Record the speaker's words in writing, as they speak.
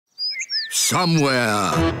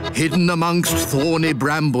Somewhere, hidden amongst thorny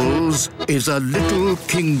brambles, is a little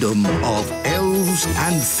kingdom of elves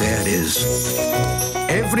and fairies.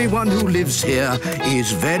 Everyone who lives here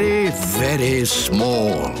is very, very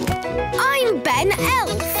small. I'm Ben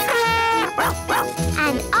Elf.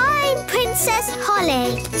 And I'm Princess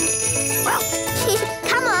Holly.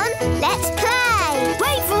 Come on, let's play.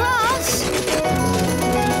 Wait for us.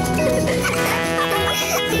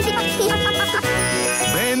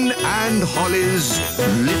 Ben and Holly's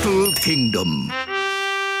Little Kingdom.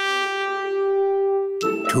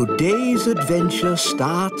 Today's adventure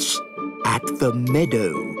starts at the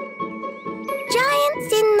meadow.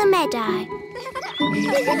 Giants in the meadow.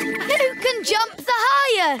 Who can jump the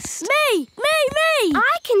highest? Me!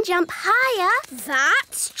 I can jump higher.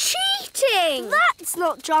 That's cheating! That's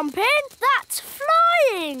not jumping, that's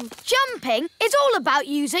flying! Jumping is all about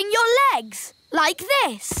using your legs, like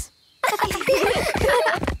this.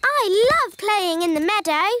 I love playing in the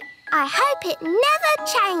meadow. I hope it never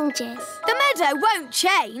changes. The meadow won't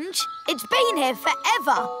change. It's been here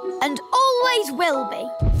forever and always will be.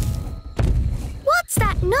 What's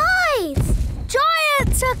that noise?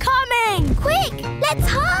 Giants are coming! Quick, let's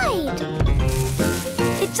hide.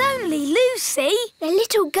 It's only Lucy. The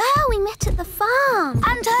little girl we met at the farm.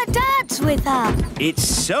 And her dad's with her. It's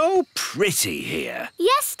so pretty here.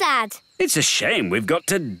 Yes, Dad. It's a shame we've got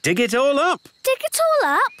to dig it all up Dig it all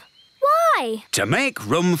up? Why? to make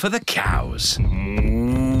room for the cows.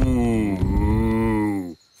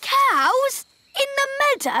 Cows? In the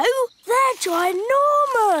meadow? They're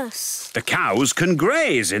ginormous. The cows can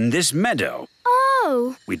graze in this meadow.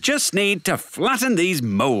 Oh. We just need to flatten these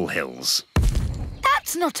molehills.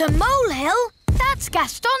 That's not a molehill. That's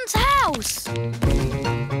Gaston's house.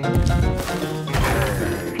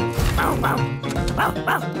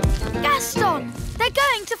 Gaston, they're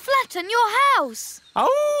going to flatten your house.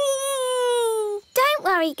 Oh! Don't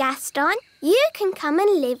worry, Gaston. You can come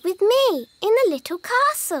and live with me in the little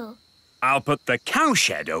castle. I'll put the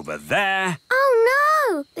cowshed over there.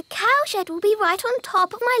 Oh, no! The cowshed will be right on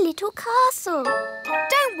top of my little castle.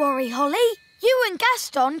 Don't worry, Holly. You and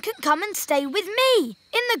Gaston can come and stay with me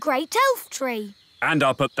in the great elf tree. And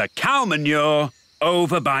I'll put the cow manure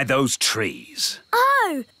over by those trees.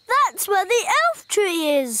 Oh, that's where the elf tree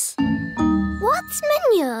is. What's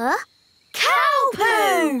manure? Cow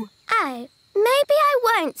poo! Oh, maybe I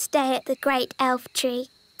won't stay at the great elf tree.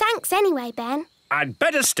 Thanks anyway, Ben. I'd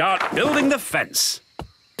better start building the fence.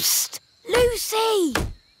 Psst! Lucy!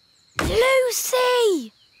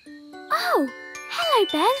 Lucy! Oh, hello,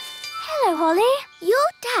 Ben. Hello, Holly. Your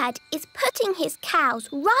dad is putting his cows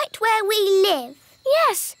right where we live.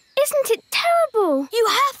 Yes, isn't it terrible? You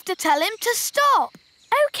have to tell him to stop.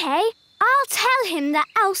 OK, I'll tell him that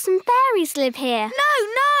elves and fairies live here.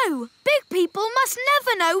 No! Big people must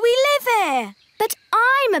never know we live here. But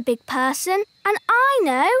I'm a big person, and I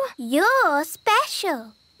know. You're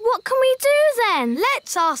special. What can we do then?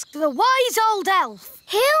 Let's ask the wise old elf.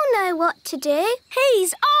 He'll know what to do.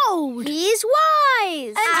 He's old. He's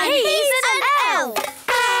wise. And he's an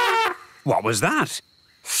elf. What was that?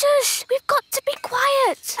 Shush, we've got to be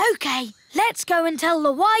quiet. OK, let's go and tell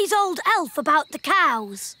the wise old elf about the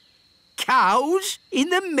cows. Cows in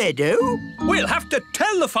the meadow? We'll have to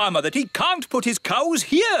tell the farmer that he can't put his cows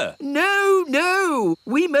here. No.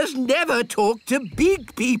 We must never talk to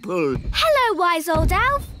big people. Hello, wise old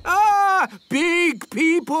elf. Ah, big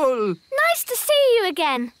people. Nice to see you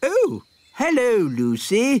again. Oh, hello,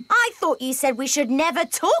 Lucy. I thought you said we should never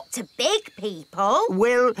talk to big people.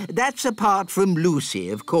 Well, that's apart from Lucy,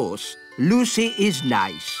 of course. Lucy is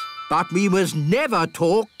nice. But we must never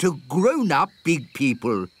talk to grown-up big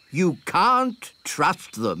people. You can't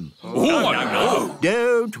trust them. Oh, no.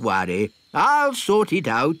 Don't worry. I'll sort it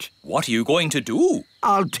out. What are you going to do?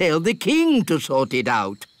 I'll tell the king to sort it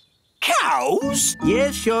out. Cows?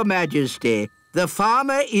 Yes, Your Majesty. The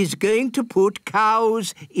farmer is going to put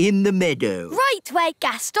cows in the meadow. Right where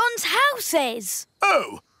Gaston's house is.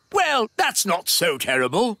 Oh, well, that's not so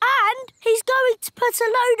terrible. And he's going to put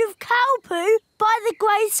a load of cow poo by the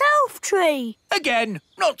great elf tree. Again,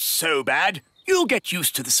 not so bad. You'll get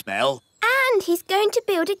used to the smell. And he's going to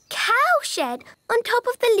build a cowshed on top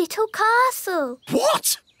of the little castle.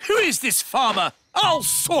 What? Who is this farmer? I'll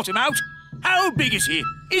sort him out. How big is he?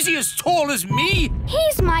 Is he as tall as me?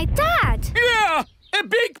 He's my dad. Yeah, a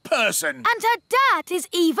big person. And her dad is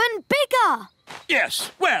even bigger.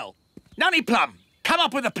 Yes, well, Nanny Plum, come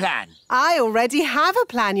up with a plan. I already have a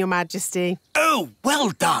plan, Your Majesty. Oh,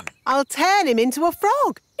 well done. I'll turn him into a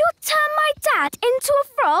frog. You'll turn my dad into a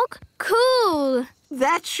frog? Cool.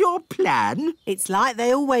 That's your plan? It's like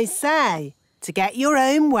they always say. To get your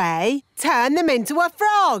own way, turn them into a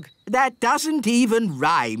frog. That doesn't even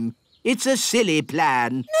rhyme. It's a silly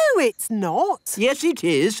plan. No, it's not. Yes, it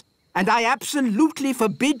is. And I absolutely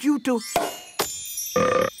forbid you to...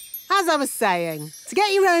 As I was saying, to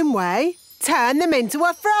get your own way, turn them into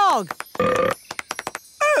a frog.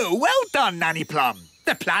 Oh, well done, Nanny Plum.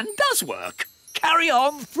 The plan does work. Carry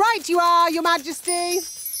on. Right you are, Your Majesty.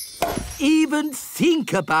 Even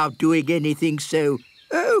think about doing anything so...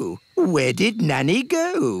 Oh, where did Nanny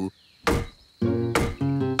go?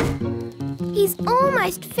 He's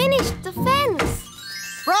almost finished the fence.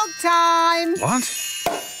 Frog time. What?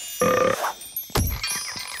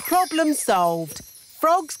 Problem solved.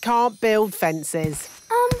 Frogs can't build fences.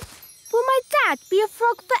 Will my dad be a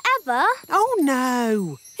frog forever? Oh,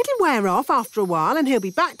 no. It'll wear off after a while and he'll be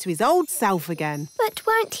back to his old self again. But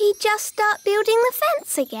won't he just start building the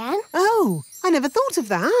fence again? Oh, I never thought of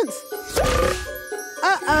that.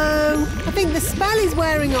 Uh-oh. I think the spell is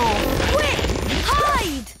wearing off. Quick!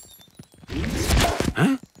 Hide!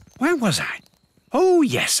 Huh? Where was I? Oh,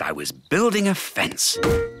 yes, I was building a fence.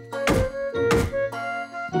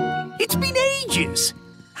 It's been ages.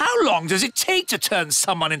 How long does it take to turn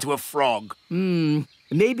someone into a frog?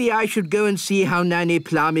 Maybe I should go and see how Nanny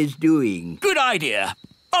Plum is doing. Good idea.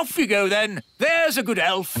 Off you go, then. There's a good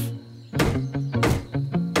elf.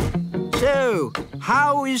 So,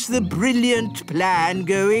 how is the brilliant plan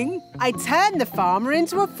going? I turned the farmer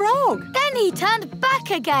into a frog. Then he turned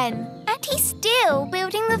back again. And he's still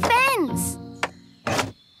building the fence.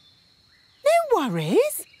 No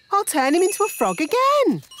worries. I'll turn him into a frog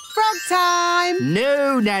again. Frog time!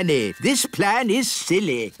 No, Nanny. This plan is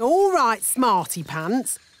silly. All right, Smarty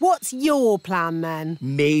Pants. What's your plan, then?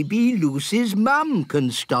 Maybe Lucy's mum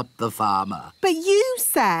can stop the farmer. But you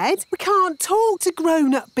said we can't talk to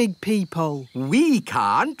grown-up big people. We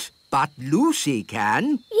can't, but Lucy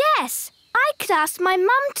can. Yes, I could ask my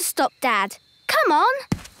mum to stop Dad. Come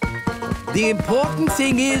on. The important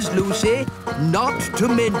thing is, Lucy, not to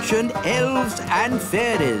mention elves and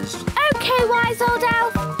fairies. OK, wise old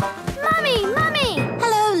elf. Mummy, Mummy!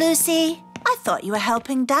 Hello, Lucy. I thought you were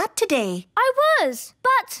helping Dad today. I was,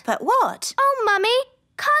 but... But what? Oh, Mummy,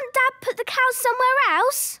 can't Dad put the cows somewhere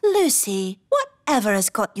else? Lucy, whatever has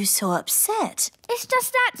got you so upset? It's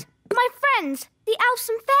just that my friends, the elves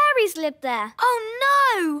and fairies, live there. Oh,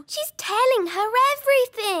 no! She's telling her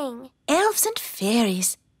everything. Elves and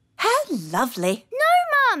fairies. How lovely.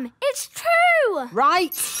 No, Mum, it's true.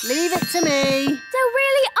 Right, leave it to me. There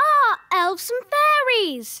really are elves and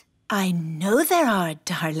fairies. I know there are,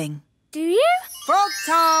 darling. Do you? Frog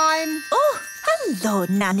time. Oh, hello,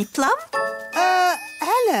 Nanny Plum.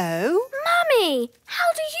 Hello? Mummy, how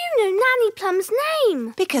do you know Nanny Plum's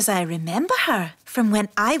name? Because I remember her from when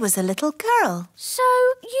I was a little girl. So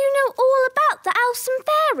you know all about the elves and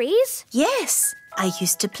fairies? Yes, I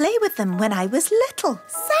used to play with them when I was little.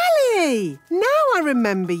 Sally! Now I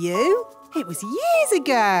remember you. It was years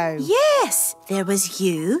ago. Yes, there was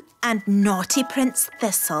you and naughty Prince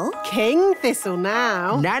Thistle. King Thistle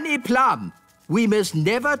now. Nanny Plum, we must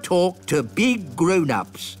never talk to big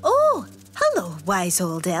grown-ups. Oh, hello, wise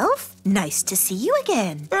old elf. Nice to see you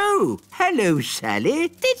again. Oh, hello, Sally.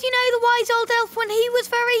 Did you know the wise old elf when he was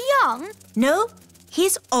very young? No,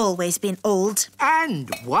 he's always been old. And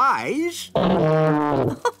wise.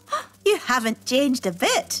 You haven't changed a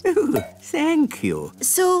bit. Oh, thank you.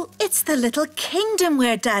 So it's the little kingdom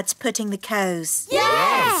where Dad's putting the cows.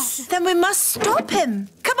 Yes! Then we must stop him.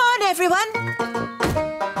 Come on, everyone.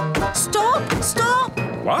 Stop, stop.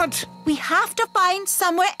 What? We have to find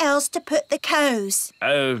somewhere else to put the cows.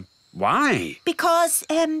 Why? Because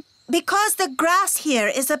the grass here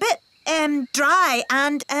is a bit, dry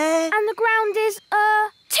and, And the ground is,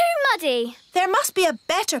 too muddy. there must be a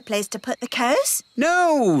better place to put the cows.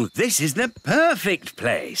 No, this is the perfect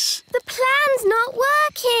place. The plan's not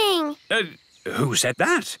working. Who said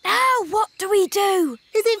that? Now what do we do?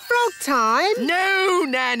 Is it frog time? No,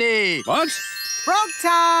 Nanny. What? Frog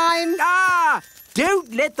time. Ah!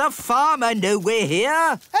 Don't let the farmer know we're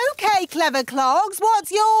here. OK, clever clogs,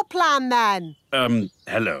 what's your plan then?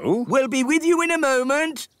 Hello? We'll be with you in a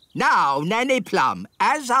moment. Now, Nanny Plum,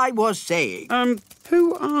 as I was saying...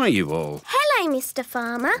 Who are you all? Hello, Mr.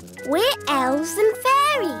 Farmer. We're elves and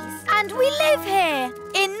fairies. And we live here,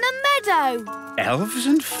 in the meadow. Elves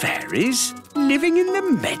and fairies living in the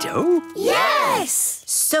meadow? Yes!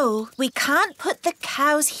 So we can't put the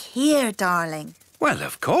cows here, darling. Well,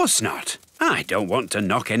 of course not. I don't want to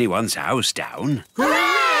knock anyone's house down.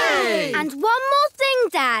 Hooray! And one more thing,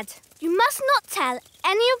 Dad. You must not tell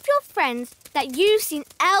any of your friends that you've seen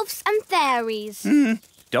elves and fairies.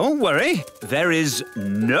 Don't worry. There is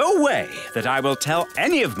no way that I will tell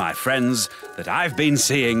any of my friends that I've been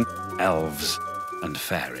seeing elves and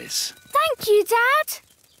fairies. Thank you, Dad.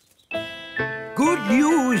 Good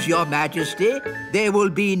news, Your Majesty. There will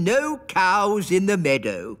be no cows in the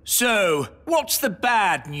meadow. So, what's the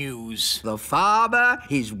bad news? The farmer,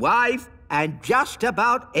 his wife, and just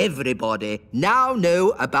about everybody now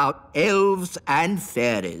know about elves and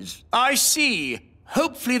fairies. I see.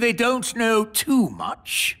 Hopefully they don't know too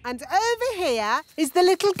much. And over here is the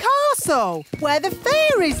little castle where the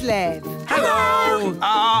fairies live. Hello!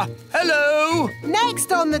 Hello!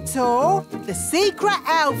 Next on the tour, the secret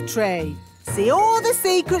elf tree. See all the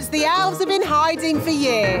secrets the elves have been hiding for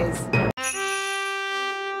years.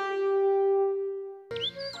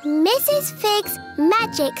 Mrs. Fig's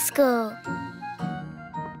Magic School.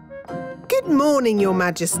 Good morning, Your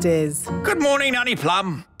Majesties. Good morning, Nanny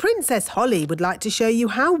Plum. Princess Holly would like to show you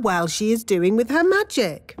how well she is doing with her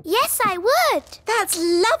magic. Yes, I would. That's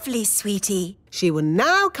lovely, sweetie. She will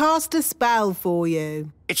now cast a spell for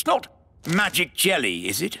you. It's not magic jelly,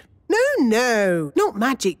 is it? No, not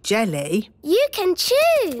magic jelly. You can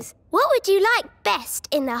choose. What would you like best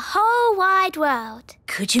in the whole wide world?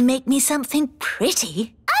 Could you make me something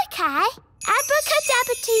pretty? OK.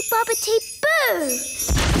 Abracadabra-tee, bobba-tee, boo!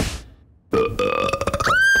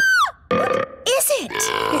 What is it?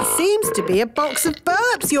 It seems to be a box of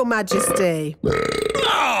burps, Your Majesty.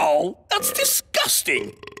 Oh, that's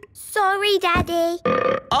disgusting. Sorry, Daddy.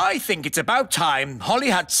 I think it's about time Holly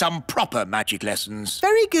had some proper magic lessons.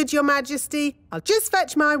 Very good, Your Majesty. I'll just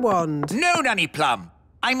fetch my wand. No, Nanny Plum.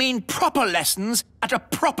 I mean proper lessons at a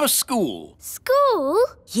proper school. School?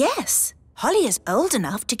 Yes. Holly is old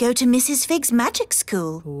enough to go to Mrs. Fig's magic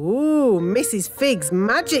school. Ooh, Mrs. Fig's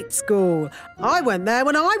magic school. I went there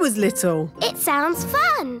when I was little. It sounds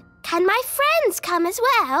fun. Can my friends come as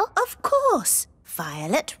well? Of course.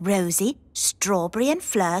 Violet, Rosie, Strawberry and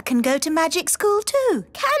Fleur can go to magic school too.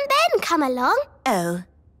 Can Ben come along? Oh,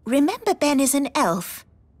 remember Ben is an elf,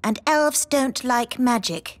 and elves don't like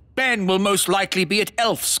magic. Ben will most likely be at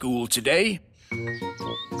elf school today.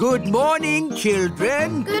 Good morning,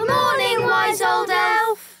 children. Good morning, wise old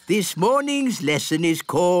elf. This morning's lesson is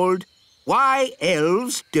called Why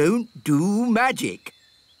Elves Don't Do Magic.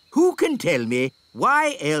 Who can tell me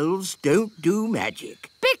why elves don't do magic?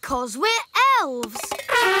 Because we're elves.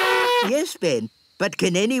 Yes, Ben, but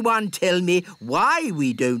can anyone tell me why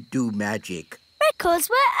we don't do magic? Because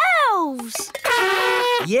we're elves.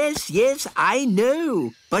 Yes, I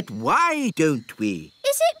know. But why don't we?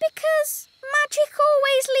 Is it because magic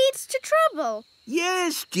always leads to trouble?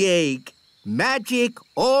 Yes, Jake. Magic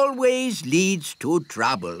always leads to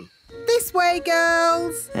trouble. This way,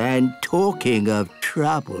 girls. And talking of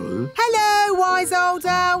trouble... Hello, wise old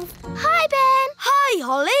elf. Hi, Ben. Hi,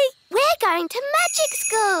 Holly. We're going to magic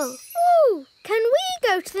school. Ooh, can we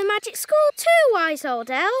go to the magic school too, wise old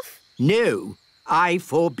elf? No, I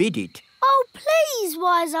forbid it. Oh, please,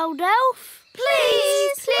 wise old elf.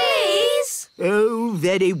 Please. Oh,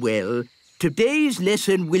 very well. Today's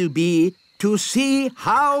lesson will be to see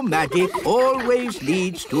how magic always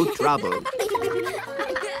leads to trouble.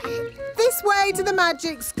 This way to the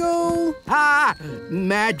magic school. Ah,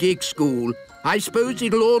 magic school. I suppose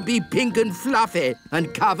it'll all be pink and fluffy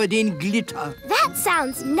and covered in glitter. That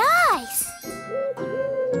sounds nice.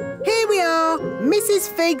 Here we are, Mrs.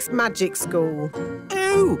 Fig's magic school.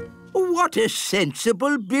 Oh, what a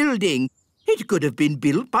sensible building. It could have been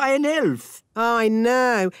built by an elf. I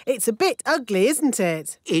know. It's a bit ugly, isn't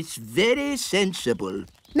it? It's very sensible.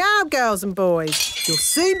 Now, girls and boys, you'll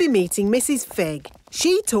soon be meeting Mrs. Fig.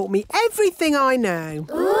 She taught me everything I know.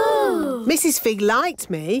 Ooh. Mrs. Fig liked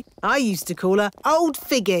me. I used to call her Old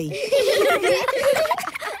Figgy.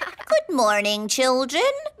 Good morning,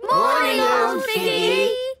 children. Morning, Old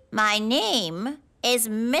Figgy. My name is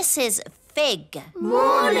Mrs. Fig.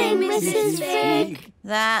 Morning, Mrs. Fig.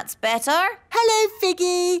 That's better. Hello,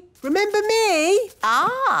 Figgy. Remember me?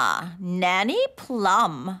 Ah, Nanny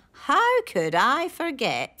Plum. How could I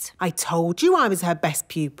forget? I told you I was her best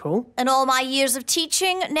pupil. In all my years of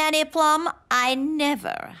teaching, Nanny Plum, I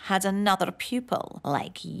never had another pupil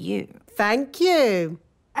like you. Thank you.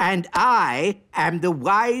 And I am the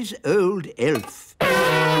wise old elf.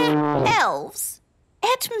 Elves?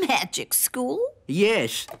 At magic school?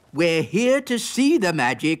 Yes, we're here to see the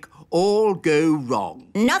magic all go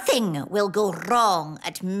wrong. Nothing will go wrong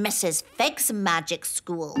at Mrs. Fig's magic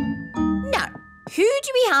school. Now, who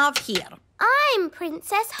do we have here? I'm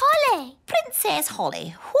Princess Holly. Princess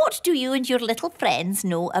Holly, what do you and your little friends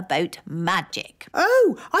know about magic?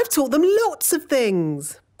 Oh, I've taught them lots of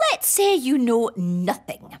things. Let's say you know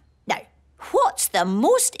nothing. Now, what's the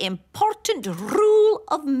most important rule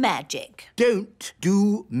of magic? Don't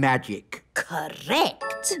do magic.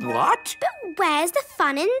 Correct. What? But where's the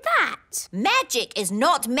fun in that? Magic is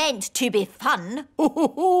not meant to be fun.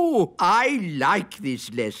 Oh, I like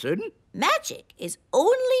this lesson. Magic is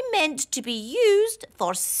only meant to be used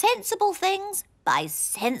for sensible things by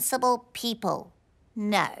sensible people.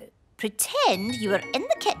 Now, pretend you are in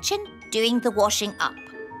the kitchen doing the washing up.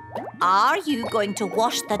 Are you going to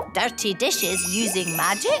wash the dirty dishes using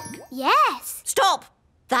magic? Yes. Stop!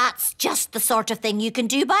 That's just the sort of thing you can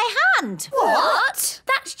do by hand. What?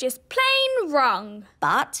 That's just plain wrong.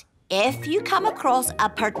 But if you come across a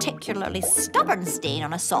particularly stubborn stain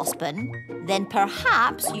on a saucepan, then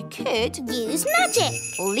perhaps you could Use magic.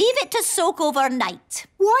 leave it to soak overnight.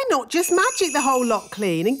 Why not just magic the whole lot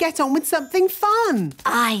clean and get on with something fun?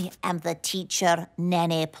 I am the teacher,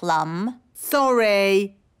 Nene Plum.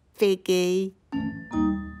 Sorry, Figgy.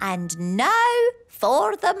 And now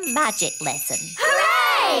for the magic lesson.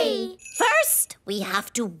 Hooray! First, we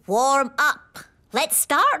have to warm up. Let's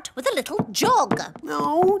start with a little jog.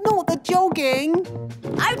 No, not the jogging.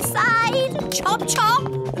 Outside, chop chop,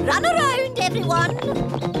 run around everyone.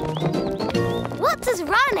 What does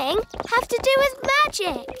running have to do with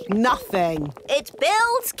magic? Nothing. It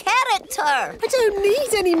builds character. I don't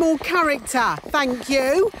need any more character, thank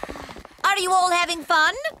you. Are you all having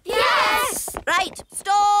fun? Yes! Right,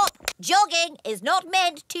 stop. Jogging is not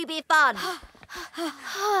meant to be fun.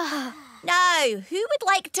 Now, who would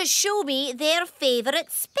like to show me their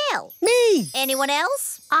favourite spell? Me. Anyone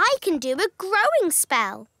else? I can do a growing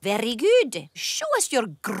spell. Very good. Show us your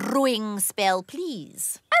growing spell,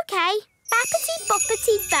 please. Okay. Bappity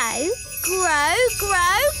boppity bow. Grow,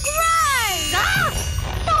 grow, grow! Ah!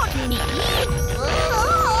 Not me!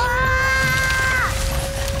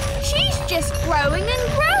 She's just growing and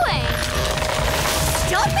growing.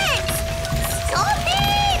 Stop it! Stop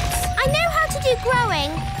it! I know how to do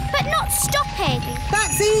growing, but not stopping.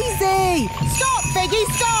 That's easy. Stop, Figgy,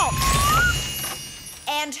 stop.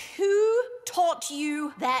 And who taught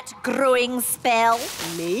you that growing spell?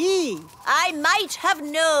 Me. I might have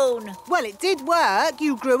known. Well, it did work.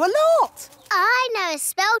 You grew a lot. I know a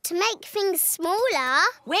spell to make things smaller.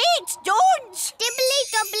 Wait, don't! Dibbly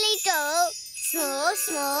dobbly do. Small,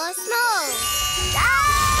 small,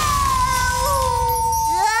 small.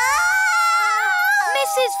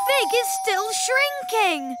 Mrs. Fig is still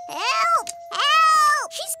shrinking. Help!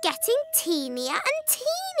 Help! She's getting teenier and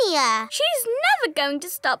teenier. She's never going to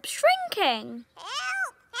stop shrinking.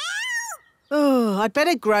 Help! Help! Oh, I'd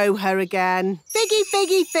better grow her again. Figgy,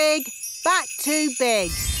 Figgy, Fig. Back too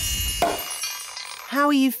big. How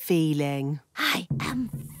are you feeling? I am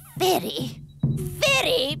very,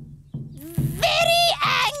 very, very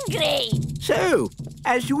angry. So,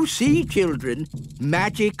 as you see, children,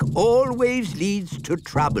 magic always leads to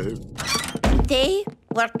trouble. They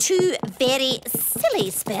were two very silly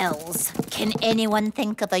spells. Can anyone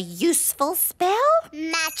think of a useful spell?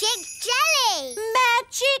 Magic jelly.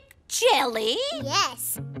 Magic jelly?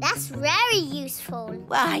 Yes, that's very useful.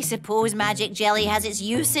 Well, I suppose magic jelly has its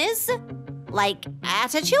uses. Like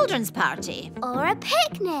at a children's party. Or a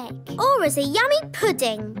picnic. Or as a yummy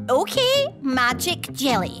pudding. OK, magic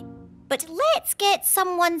jelly. But let's get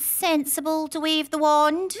someone sensible to wave the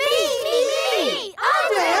wand. Me! I'll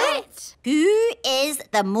do it. Who is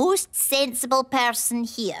the most sensible person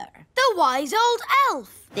here? The wise old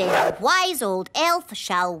elf. The wise old elf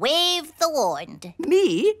shall wave the wand.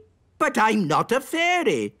 Me? But I'm not a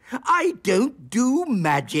fairy. I don't do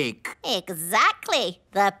magic. Exactly.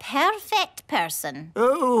 The perfect person.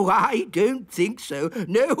 Oh, I don't think so.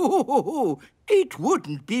 No, it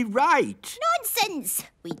wouldn't be right. Nonsense.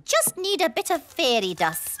 We just need a bit of fairy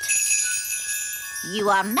dust. You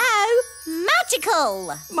are now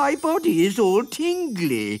magical. My body is all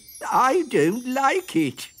tingly. I don't like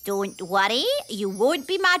it. Don't worry. You won't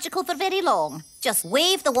be magical for very long. Just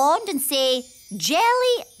wave the wand and say,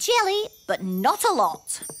 jelly, jelly, but not a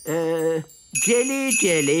lot. Jelly,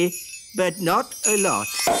 jelly, but not a lot.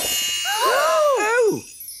 Oh,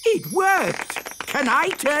 it worked. Can I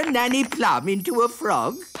turn Nanny Plum into a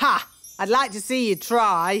frog? Ha! I'd like to see you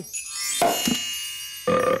try.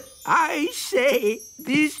 I say,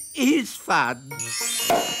 this is fun.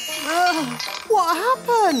 What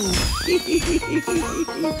happened?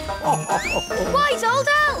 Wise old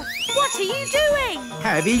elf, what are you doing?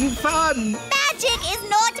 Having fun. Magic is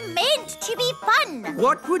not meant to be fun.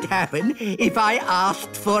 What would happen if I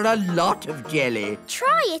asked for a lot of jelly?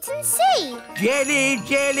 Try it and see. Jelly,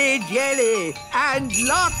 jelly, jelly, and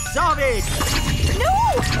lots of it.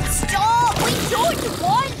 No! Stop! We don't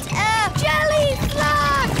want a jelly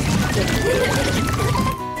flag!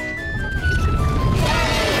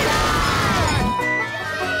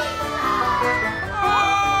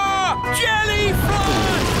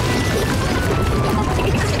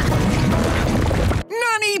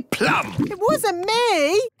 Plum! It wasn't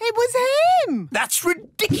me. It was him. That's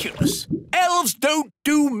ridiculous. Elves don't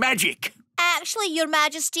do magic. Actually, Your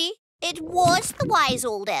Majesty, it was the wise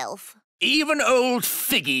old elf. Even old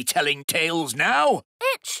Figgy telling tales now.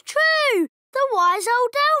 It's true. The wise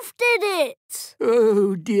old elf did it.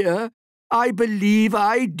 Oh, dear. I believe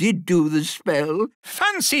I did do the spell.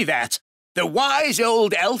 Fancy that. The wise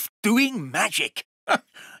old elf doing magic.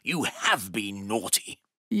 You have been naughty.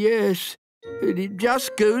 Yes, and it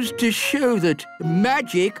just goes to show that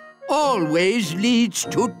magic always leads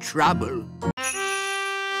to trouble.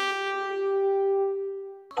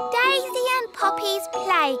 Daisy and Poppy's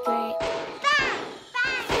playgroup. Bang!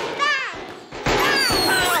 Bang! Bang! Bang!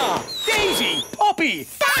 Ah! Daisy! Poppy!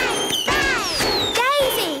 Bang! Bang!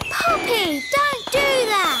 Daisy, Poppy, don't do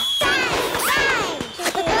that! Bang!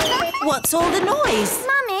 Bang! What's all the noise?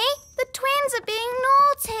 Mummy, the twins are being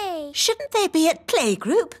naughty. Shouldn't they be at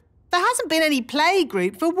playgroup? There hasn't been any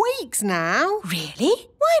playgroup for weeks now. Really?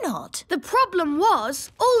 Why not? The problem was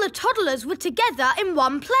all the toddlers were together in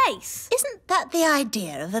one place. Isn't that the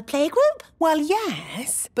idea of a playgroup? Well,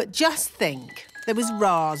 yes, but just think. There was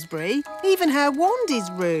Raspberry. Even her wand is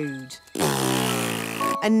rude.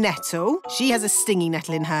 And Nettle. She has a stingy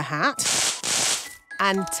nettle in her hat.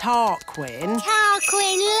 And Tarquin.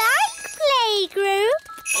 Tarquin like playgroup.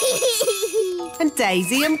 And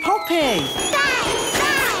Daisy and Poppy.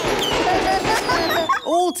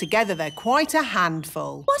 All together, they're quite a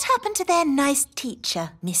handful. What happened to their nice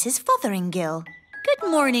teacher, Mrs. Fotheringill? Good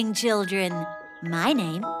morning, children. My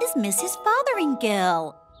name is Mrs.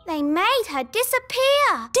 Fotheringill. They made her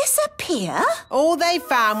disappear. Disappear? All they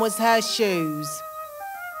found was her shoes.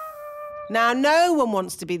 Now, no one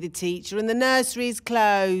wants to be the teacher and the nursery's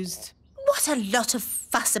closed. What a lot of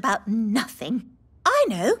fuss about nothing. I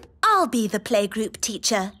know. I'll be the playgroup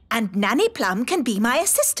teacher and Nanny Plum can be my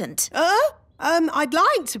assistant. I'd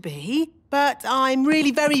like to be, but I'm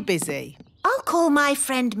really very busy. I'll call my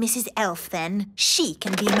friend Mrs. Elf then. She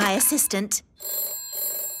can be my assistant.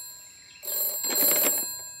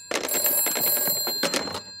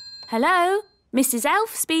 Hello, Mrs.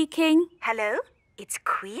 Elf speaking. Hello, it's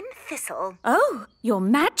Queen Thistle. Oh, Your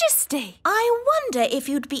Majesty. I wonder if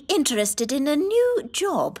you'd be interested in a new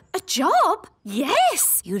job. A job?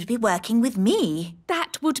 Yes. You'd be working with me.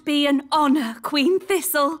 That would be an honour, Queen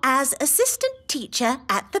Thistle. As assistant teacher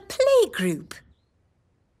at the playgroup.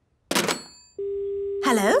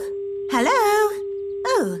 Hello? Hello?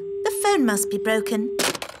 Oh, the phone must be broken.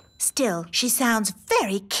 Still, she sounds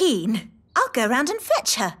very keen. I'll go round and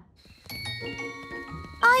fetch her.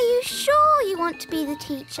 Are you sure you want to be the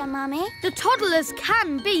teacher, Mummy? The toddlers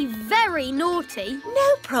can be very naughty.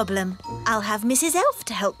 No problem. I'll have Mrs. Elf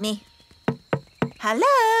to help me.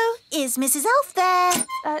 Hello? Is Mrs. Elf there?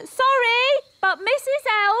 Sorry, but Mrs.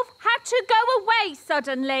 Elf had to go away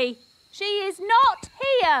suddenly. She is not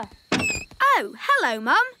here. Oh, hello,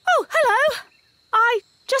 Mum. Oh, hello. I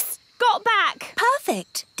just got back.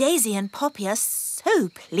 Perfect. Daisy and Poppy are so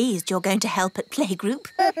pleased you're going to help at playgroup.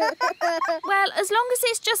 Well, as long as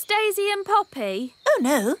it's just Daisy and Poppy. Oh,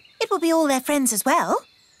 no. It will be all their friends as well.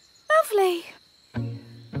 Lovely.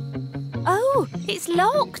 Oh, it's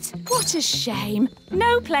locked. What a shame.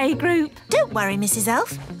 No playgroup. Don't worry, Mrs.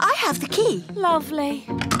 Elf. I have the key. Lovely.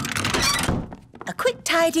 A quick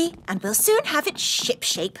tidy and we'll soon have it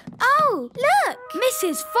shipshape. Oh, look!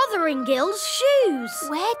 Mrs. Fotheringill's shoes.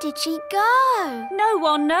 Where did she go? No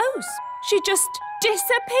one knows. She just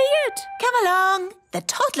disappeared. Come along. The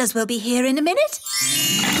toddlers will be here in a minute.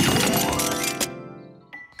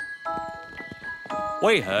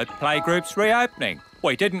 We heard playgroups reopening.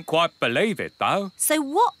 We didn't quite believe it, though. So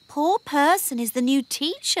what poor person is the new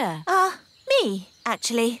teacher? Me,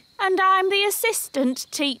 actually. And I'm the assistant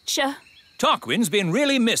teacher. Tarquin's been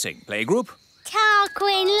really missing, playgroup.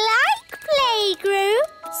 Tarquin like playgroup.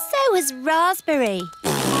 So is Raspberry.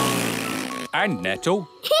 And Nettle.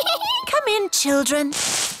 Come in, children.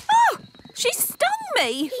 Oh, she stung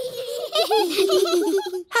me.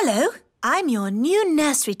 Hello, I'm your new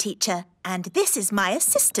nursery teacher, and this is my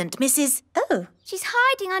assistant, Mrs. Oh. She's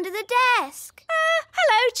hiding under the desk.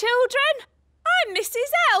 Hello, children. I'm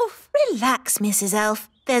Mrs. Elf. Relax, Mrs. Elf.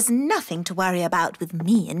 There's nothing to worry about with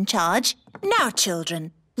me in charge. Now,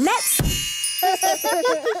 children, let's...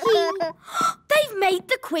 They've made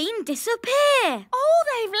the Queen disappear. All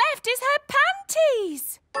they've left is her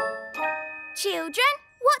panties. Children,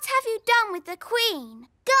 what have you done with the Queen?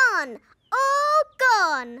 Gone. All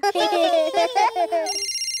gone.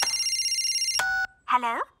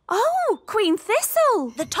 Hello? Oh, Queen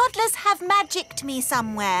Thistle. The toddlers have magicked me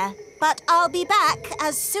somewhere, but I'll be back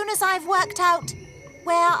as soon as I've worked out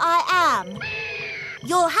where I am.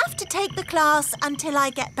 You'll have to take the class until I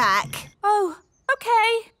get back. Oh, OK.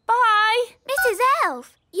 Bye. Mrs.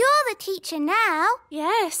 Elf, you're the teacher now.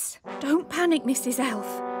 Yes. Don't panic, Mrs.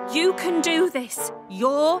 Elf. You can do this.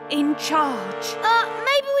 You're in charge.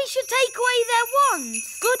 Maybe we should take away their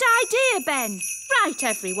wands. Good idea, Ben. Right,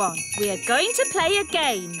 everyone. We are going to play a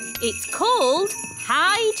game. It's called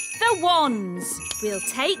Hide the Wands. We'll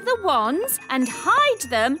take the wands and hide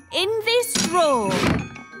them in this drawer.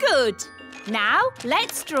 Good. Now,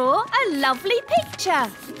 let's draw a lovely picture.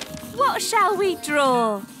 What shall we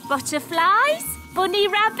draw? Butterflies? Bunny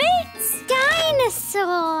rabbits?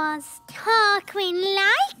 Dinosaurs. Tarquin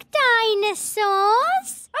like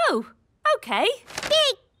dinosaurs. Oh, OK.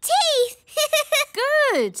 Big teeth.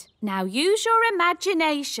 Good. Now use your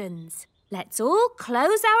imaginations. Let's all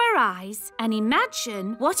close our eyes and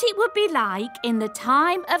imagine what it would be like in the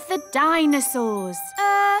time of the dinosaurs.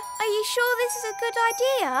 Are you sure this is a good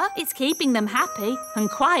idea? It's keeping them happy and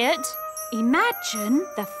quiet. Imagine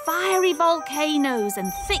the fiery volcanoes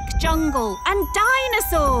and thick jungle and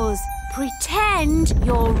dinosaurs. Pretend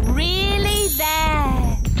you're really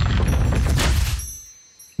there.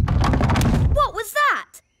 What was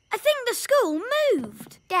that? I think the school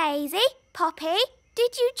moved. Daisy, Poppy,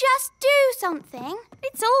 did you just do something?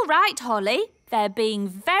 It's all right, Holly. They're being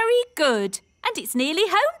very good. And it's nearly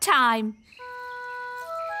home time.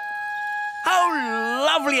 How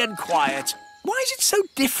lovely and quiet. Why is it so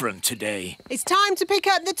different today? It's time to pick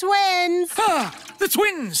up the twins. Ah, the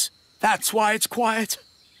twins. That's why it's quiet.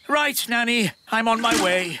 Right, Nanny, I'm on my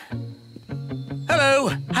way. Hello,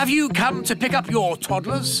 have you come to pick up your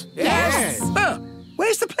toddlers? Yes.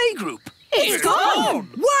 Where's the playgroup? It's gone.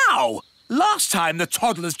 Wow! Last time the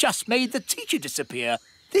toddlers just made the teacher disappear.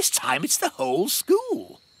 This time it's the whole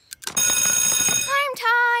school. Home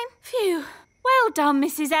time. Phew. Well done,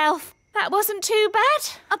 Mrs. Elf. That wasn't too bad.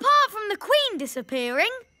 Apart from the Queen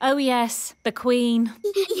disappearing. Oh, yes, the Queen.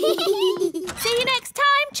 See you next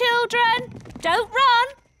time, children. Don't run.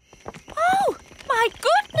 Oh, my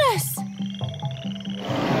goodness.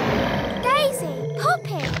 Daisy,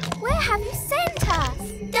 Poppy, where have you sent us?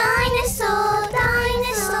 Dinosaur,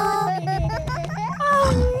 dinosaur.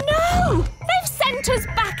 Oh, no! They've sent us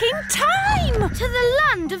back in time! To the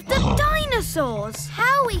land of the dinosaurs.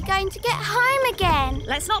 How are we going to get home again?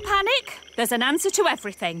 Let's not panic. There's an answer to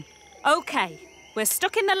everything. OK, we're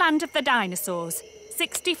stuck in the land of the dinosaurs.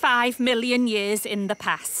 65 million years in the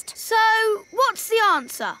past. So, what's the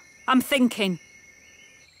answer? I'm thinking.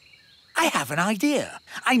 I have an idea.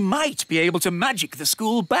 I might be able to magic the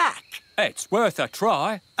school back. It's worth a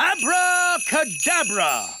try.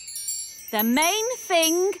 Abracadabra! The main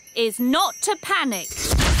thing is not to panic.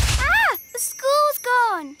 Ah, the school's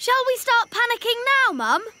gone. Shall we start panicking now,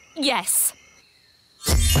 Mum? Yes.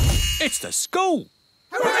 It's the school.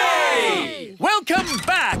 Hooray! Welcome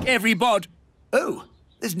back, everybody. Oh,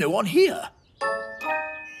 there's no one here.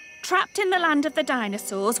 Trapped in the land of the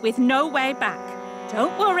dinosaurs with no way back.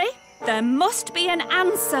 Don't worry, there must be an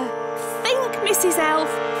answer. Think, Mrs. Elf,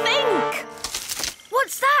 think!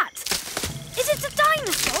 What's that? Is it a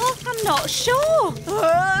dinosaur? I'm not sure.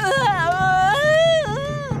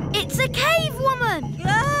 It's a cave woman.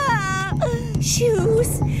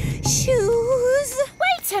 Shoes, shoes.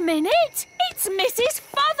 Wait a minute. It's Mrs.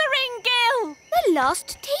 Fotheringill. The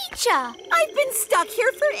lost teacher. I've been stuck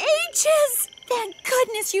here for ages. Thank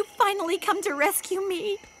goodness you finally come to rescue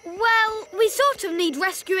me. Well, we sort of need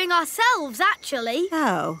rescuing ourselves, actually.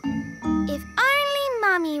 Oh. If only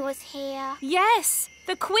Mummy was here. Yes,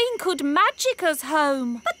 the Queen could magic us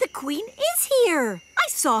home. But the Queen is here. I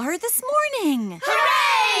saw her this morning.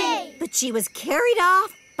 Hooray! But she was carried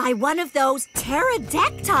off by one of those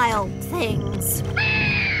pterodactyl things.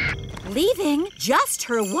 Leaving just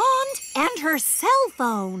her wand and her cell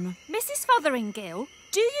phone. Mrs. Fotheringill,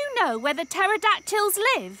 do you know where the pterodactyls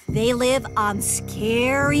live? They live on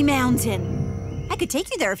Scary Mountain. I could take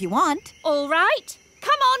you there if you want. All right.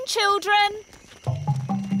 Come on, children.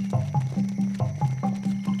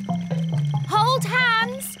 Hold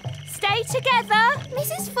hands. Stay together.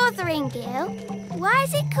 Mrs. Fotheringill, why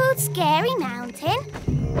is it called Scary Mountain?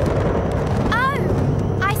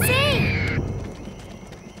 Oh, I see.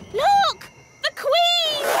 Look! The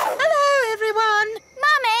Queen! Hello, everyone.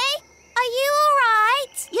 Mummy, are you all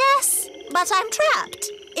right? Yes, but I'm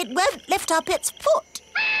trapped. It won't lift up its foot.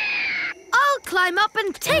 I'll climb up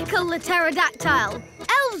and tickle the pterodactyl.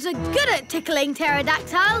 Elves are good at tickling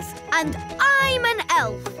pterodactyls, and I'm an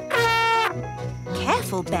elf.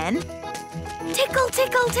 Careful, Ben. Tickle,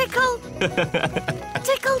 tickle, tickle.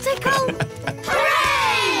 Tickle, tickle.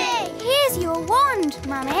 Hooray! Here's your wand,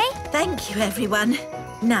 Mummy. Thank you, everyone.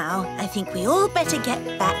 Now, I think we all better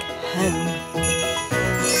get back home.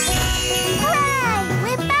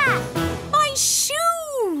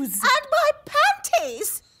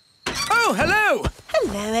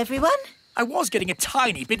 everyone. I was getting a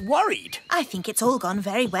tiny bit worried. I think it's all gone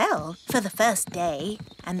very well for the first day.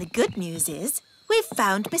 And the good news is we've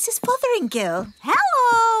found Mrs. Fotheringill.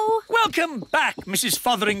 Hello! Welcome back, Mrs.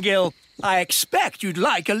 Fotheringill. I expect you'd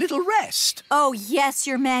like a little rest. Oh, yes,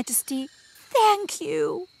 Your Majesty. Thank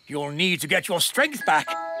you. You'll need to get your strength back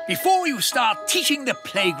before you start teaching the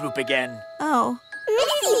playgroup again. Oh.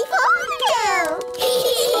 Mrs. Fotheringill!